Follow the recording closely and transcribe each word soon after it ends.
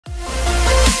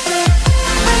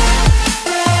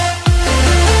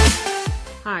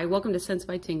Hi, welcome to Scentsy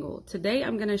by Tingle. Today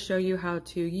I'm going to show you how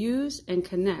to use and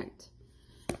connect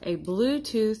a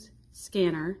Bluetooth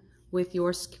scanner with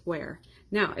your Square.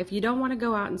 Now, if you don't want to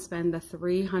go out and spend the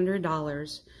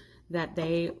 $300 that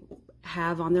they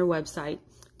have on their website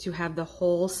to have the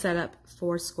whole setup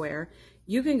for Square,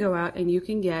 you can go out and you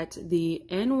can get the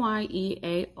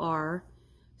NYEAR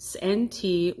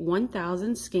NT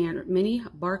 1000 scanner, mini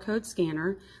barcode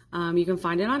scanner. You can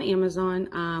find it on Amazon.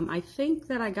 I think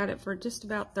that I got it for just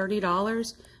about $30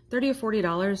 or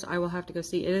 $40. I will have to go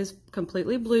see. It is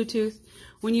completely Bluetooth.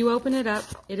 When you open it up,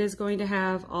 it is going to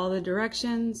have all the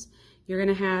directions. You're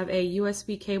going to have a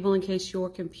USB cable in case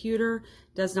your computer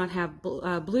does not have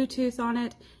Bluetooth on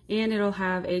it, and it'll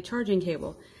have a charging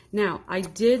cable. Now, I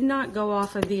did not go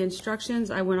off of the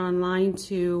instructions. I went online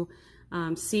to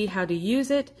see how to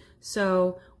use it.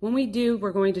 So when we do,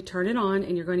 we're going to turn it on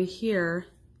and you're going to hear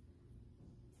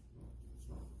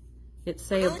it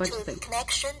say a bunch of things.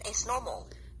 Connection is normal.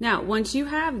 Now, once you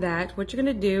have that, what you're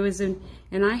going to do is, and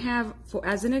I have,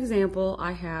 as an example,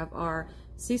 I have our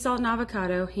sea salt and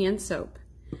avocado hand soap.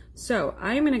 So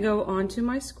I'm going to go onto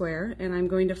my Square and I'm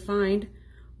going to find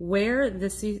where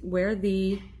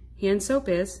the hand soap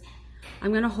is.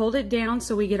 I'm going to hold it down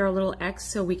so we get our little X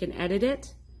so we can edit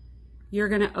it. You're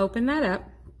going to open that up,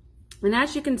 and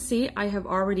as you can see, I have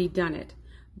already done it.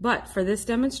 But for this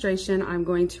demonstration, I'm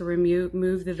going to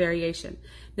remove the variation.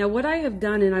 Now, what I have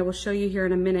done, and I will show you here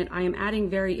in a minute, I am adding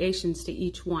variations to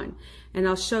each one, and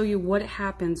I'll show you what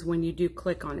happens when you do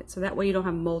click on it. So that way you don't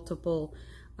have multiple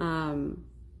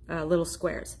little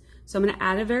squares. So I'm going to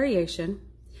add a variation.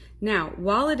 Now,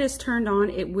 while it is turned on,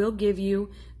 it will give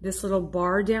you this little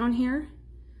bar down here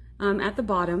at the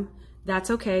bottom. That's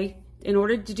okay. In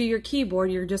order to do your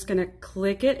keyboard, you're just going to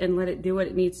click it and let it do what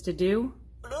it needs to do.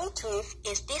 Bluetooth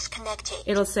is disconnected.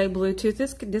 It'll say Bluetooth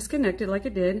is disconnected like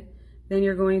it did. Then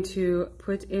you're going to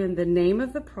put in the name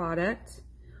of the product,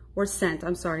 or scent.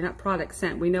 I'm sorry, not product,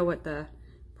 scent. We know what the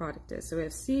product is. So we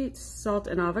have sea salt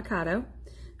and avocado.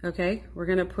 Okay, we're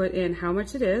going to put in how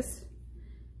much it is,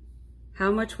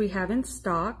 how much we have in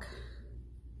stock.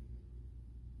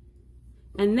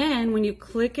 And then when you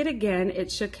click it again,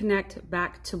 it should connect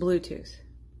back to Bluetooth.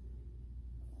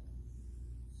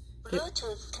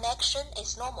 Bluetooth connection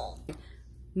is normal.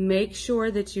 Make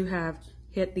sure that you have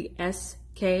hit the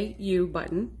SKU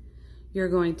button. You're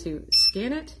going to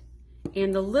scan it,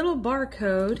 and the little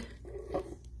barcode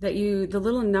that the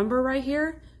little number right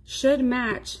here should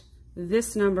match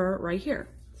this number right here.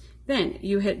 Then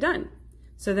you hit done.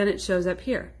 So then it shows up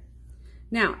here.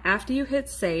 Now, after you hit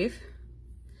save,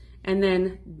 and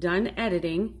then done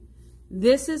editing,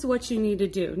 this is what you need to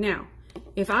do. Now,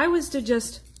 if I was to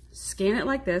just scan it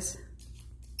like this,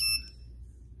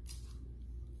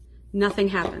 nothing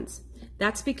happens.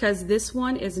 That's because this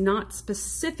one is not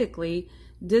specifically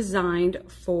designed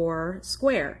for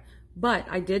Square, but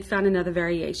I did find another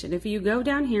variation. If you go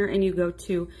down here and you go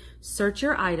to search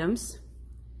your items,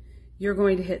 you're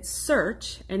going to hit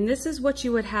search, and this is what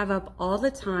you would have up all the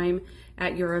time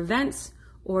at your events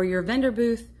or your vendor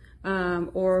booth,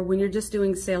 or when you're just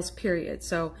doing sales, period.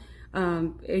 So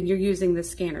and you're using the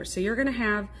scanner. So you're going to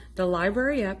have the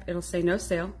library up. It'll say no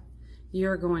sale.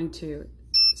 You're going to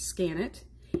scan it.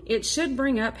 It should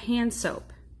bring up hand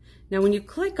soap. Now when you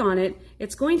click on it,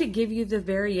 it's going to give you the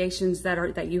variations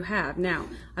that you have. Now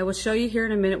I will show you here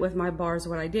in a minute with my bars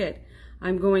what I did.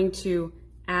 I'm going to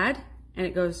add, and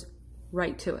it goes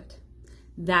right to it.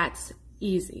 That's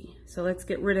easy. So let's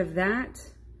get rid of that.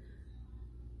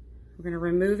 We're going to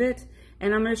remove it,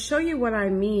 and I'm going to show you what I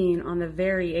mean on the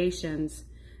variations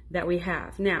that we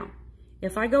have. Now,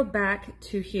 if I go back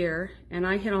to here and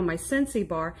I hit on my Scentsy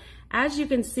bar, as you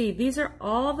can see, these are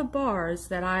all the bars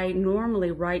that I normally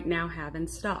right now have in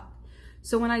stock.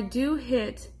 So when I do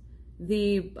hit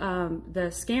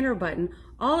the scanner button,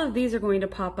 all of these are going to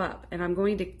pop up, and I'm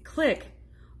going to click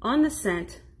on the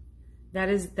scent that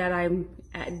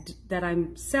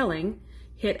I'm selling,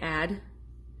 hit add,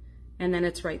 and then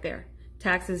it's right there.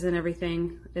 Taxes and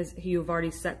everything, you've already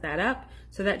set that up,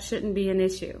 so that shouldn't be an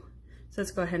issue. So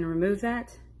let's go ahead and remove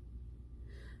that.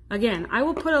 Again, I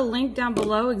will put a link down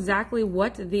below exactly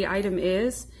what the item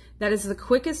is. That is the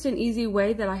quickest and easy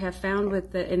way that I have found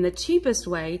in the cheapest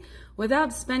way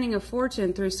without spending a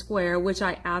fortune through Square, which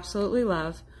I absolutely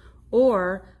love,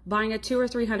 or buying a $200 or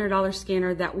 $300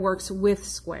 scanner that works with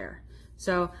Square.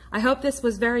 So I hope this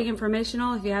was very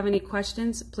informational. If you have any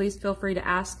questions, please feel free to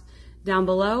ask down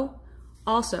below.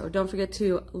 Also, don't forget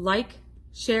to like,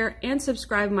 share, and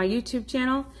subscribe my YouTube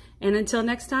channel. And until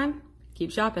next time,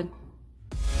 keep shopping.